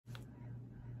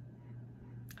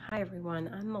Hi everyone,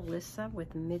 I'm Melissa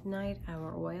with Midnight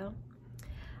Hour Oil.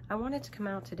 I wanted to come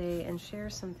out today and share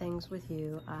some things with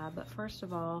you, but first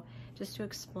of all, just to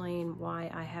explain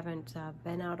why I haven't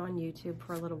been out on YouTube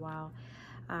for a little while.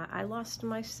 I lost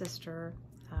my sister,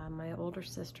 my older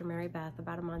sister, Mary Beth,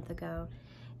 about a month ago,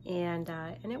 and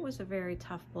it was a very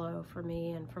tough blow for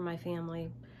me and for my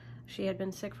family. She had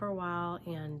been sick for a while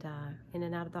and in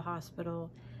and out of the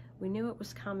hospital. We knew it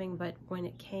was coming, but when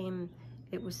it came,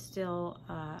 it was still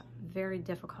very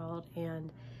difficult, and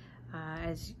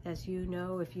as you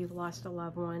know, if you've lost a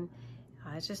loved one,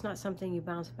 it's just not something you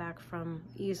bounce back from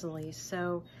easily.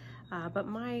 So, but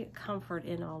my comfort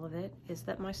in all of it is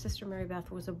that my sister Mary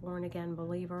Beth was a born-again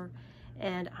believer,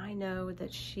 and I know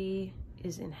that she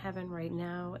is in heaven right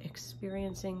now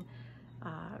experiencing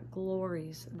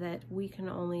glories that we can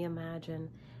only imagine,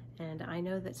 and I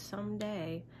know that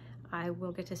someday I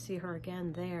will get to see her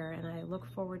again there, and I look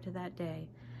forward to that day.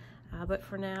 But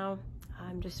for now,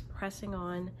 I'm just pressing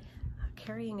on,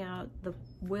 carrying out the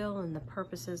will and the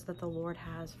purposes that the Lord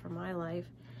has for my life.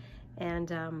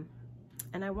 And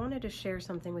I wanted to share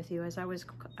something with you as I was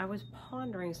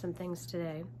pondering some things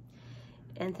today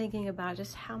and thinking about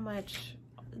just how much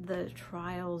the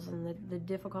trials and the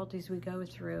difficulties we go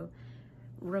through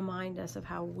remind us of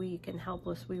how weak and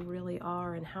helpless we really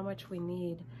are, and how much we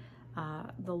need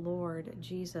the Lord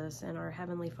Jesus and our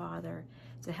Heavenly Father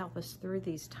to help us through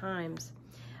these times.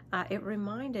 It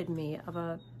reminded me of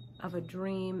a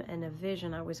dream and a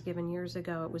vision I was given years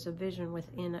ago. It was a vision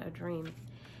within a dream,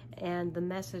 and the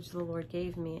message the Lord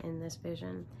gave me in this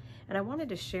vision. And I wanted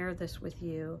to share this with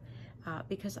you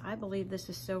because I believe this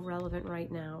is so relevant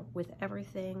right now with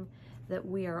everything that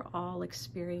we are all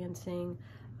experiencing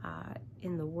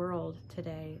in the world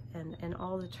today, and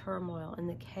all the turmoil and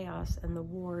the chaos and the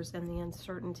wars and the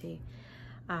uncertainty.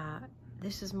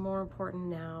 This is more important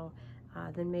now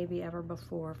than maybe ever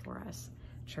before for us,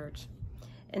 church.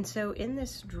 And so in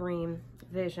this dream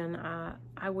vision,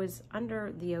 I was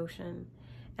under the ocean,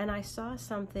 and I saw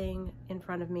something in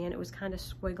front of me, and it was kind of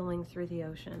squiggling through the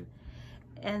ocean.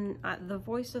 And the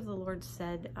voice of the Lord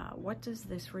said, what does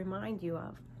this remind you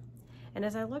of? And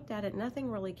as I looked at it,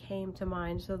 nothing really came to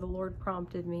mind. So the Lord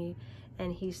prompted me,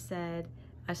 and he said,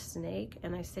 a snake?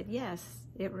 And I said, yes,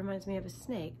 it reminds me of a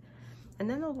snake. And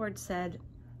then the Lord said,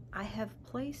 I have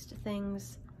placed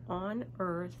things on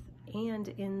earth and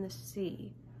in the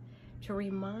sea to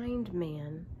remind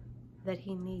man that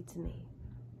he needs me.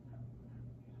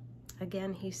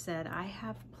 Again, he said, I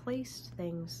have placed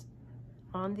things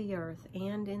on the earth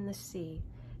and in the sea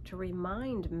to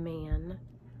remind man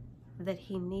that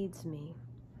he needs me.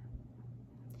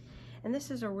 And this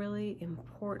is a really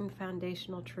important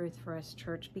foundational truth for us,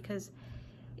 church, because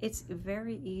it's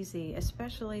very easy,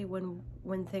 especially when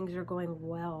things are going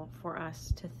well for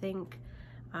us, to think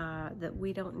that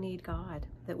we don't need God,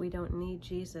 that we don't need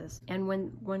Jesus. And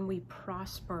when we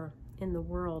prosper in the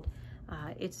world,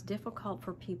 it's difficult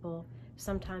for people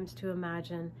sometimes to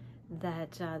imagine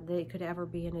that they could ever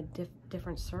be in a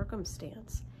different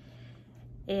circumstance.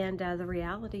 And the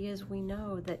reality is, we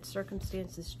know that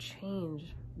circumstances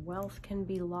change. Wealth can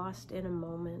be lost in a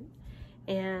moment,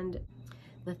 and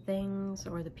the things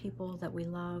or the people that we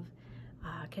love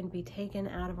can be taken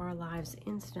out of our lives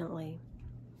instantly.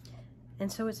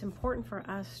 And so it's important for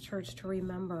us, church, to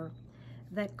remember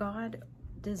that God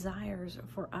desires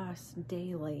for us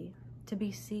daily to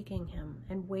be seeking him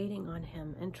and waiting on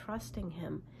him and trusting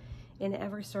him in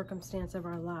every circumstance of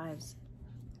our lives.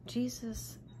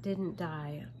 Jesus didn't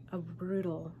die a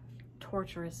brutal,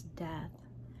 torturous death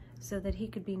so that he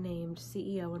could be named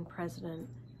CEO and president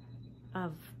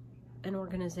of an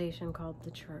organization called the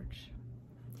church.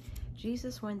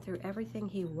 Jesus went through everything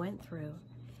he went through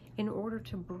in order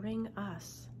to bring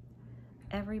us,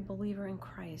 every believer in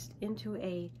Christ, into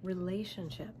a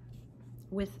relationship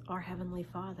with our Heavenly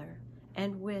Father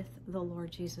and with the Lord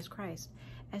Jesus Christ.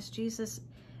 As Jesus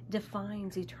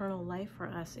defines eternal life for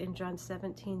us in John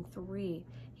 17:3,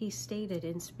 he stated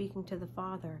in speaking to the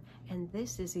Father, and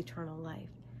this is eternal life,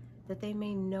 that they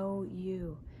may know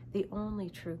you, the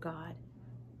only true God,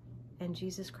 and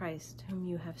Jesus Christ, whom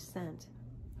you have sent.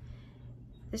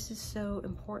 This is so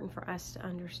important for us to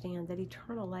understand that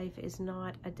eternal life is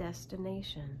not a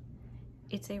destination.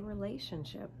 It's a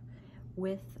relationship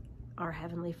with our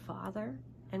Heavenly Father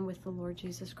and with the Lord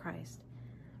Jesus Christ.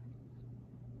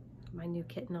 My new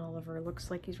kitten Oliver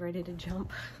looks like he's ready to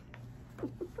jump.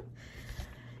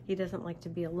 He doesn't like to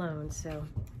be alone, so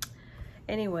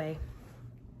anyway,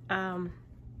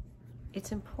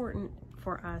 it's important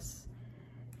for us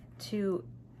to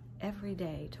every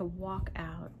day to walk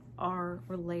out our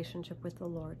relationship with the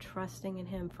Lord, trusting in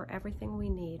him for everything we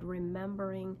need,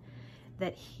 remembering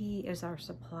that He is our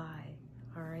supply.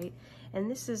 All right, and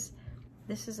this is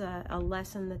a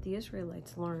lesson that the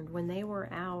Israelites learned when they were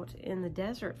out in the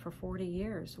desert for 40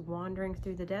 years, wandering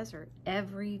through the desert.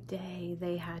 Every day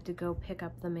they had to go pick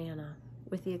up the manna.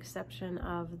 With the exception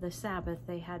of the Sabbath,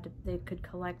 they could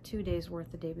collect 2 days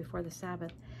worth the day before the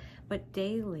Sabbath, but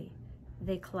daily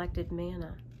they collected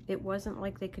manna. It wasn't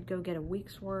like they could go get a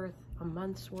week's worth, a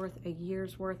month's worth, a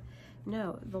year's worth.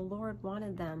 No, the Lord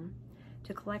wanted them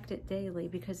to collect it daily,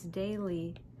 because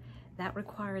daily that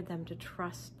required them to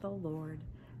trust the Lord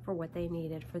for what they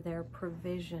needed, for their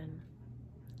provision.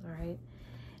 All right,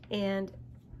 and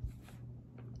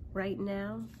right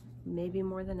now, maybe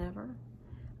more than ever,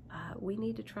 we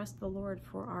need to trust the Lord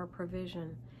for our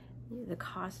provision. The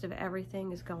cost of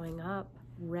everything is going up: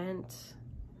 rent,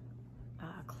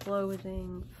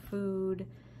 clothing, food,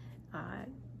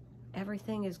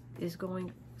 everything is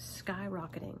going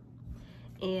skyrocketing.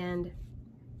 And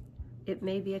it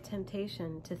may be a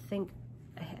temptation to think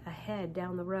ahead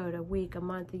down the road, a week, a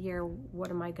month, a year, what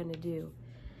am I going to do?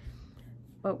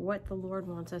 But what the Lord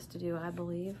wants us to do, I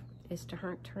believe, is to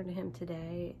turn to Him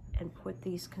today and put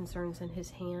these concerns in His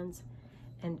hands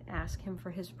and ask Him for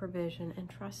His provision and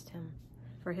trust Him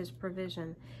for His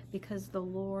provision, because the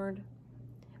Lord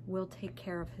will take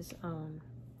care of His own.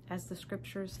 As the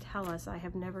scriptures tell us, I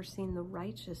have never seen the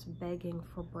righteous begging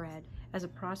for bread. As a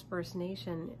prosperous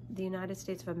nation, the United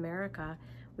States of America,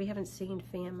 we haven't seen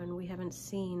famine. We haven't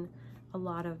seen a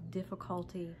lot of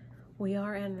difficulty. We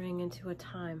are entering into a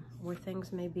time where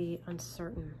things may be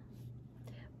uncertain.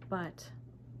 But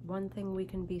one thing we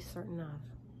can be certain of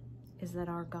is that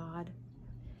our God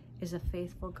is a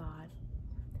faithful God,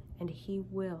 and He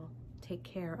will take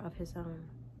care of His own.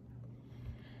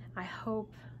 I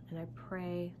hope and I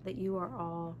pray that you are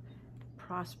all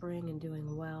prospering and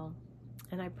doing well.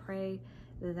 And I pray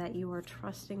that you are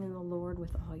trusting in the Lord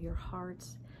with all your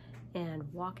hearts and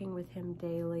walking with Him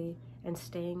daily and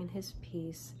staying in His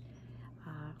peace.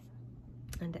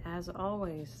 And as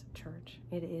always, church,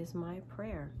 it is my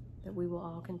prayer that we will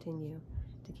all continue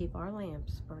to keep our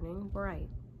lamps burning bright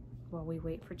while we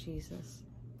wait for Jesus.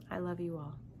 I love you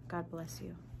all. God bless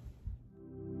you.